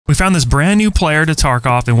We found this brand new player to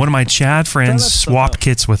Tarkov, and one of my Chad friends swapped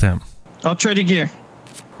kits with him. I'll trade a gear.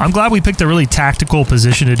 I'm glad we picked a really tactical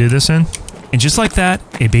position to do this in. And just like that,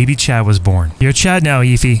 a baby Chad was born. You're Chad now,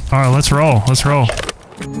 Efi. All right, let's roll. Let's roll.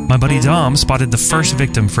 My buddy Dom spotted the first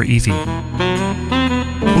victim for Efi.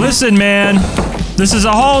 Listen, man. This is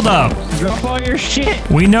a holdup. Drop all your shit.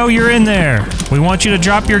 We know you're in there. We want you to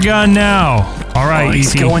drop your gun now. All right, Efi.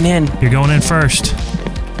 He's going in. You're going in first.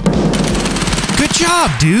 Good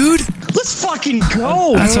job, dude. Let's fucking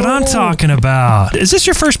go. That's what I'm talking about. Is this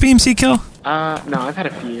your first PMC kill? No, I've had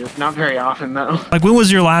a few. Not very often, though. Like, when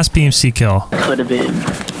was your last PMC kill? Could have been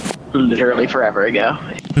literally forever ago.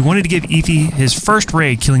 We wanted to give Efi his first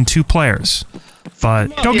raid killing 2 players. But,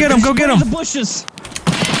 go get him, go get him. The bushes.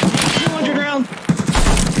 200 round.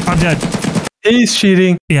 I'm dead. He's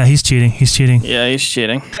cheating. Yeah, he's cheating. He's cheating. Yeah, he's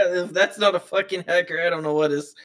cheating. If that's not a fucking hacker, I don't know what is.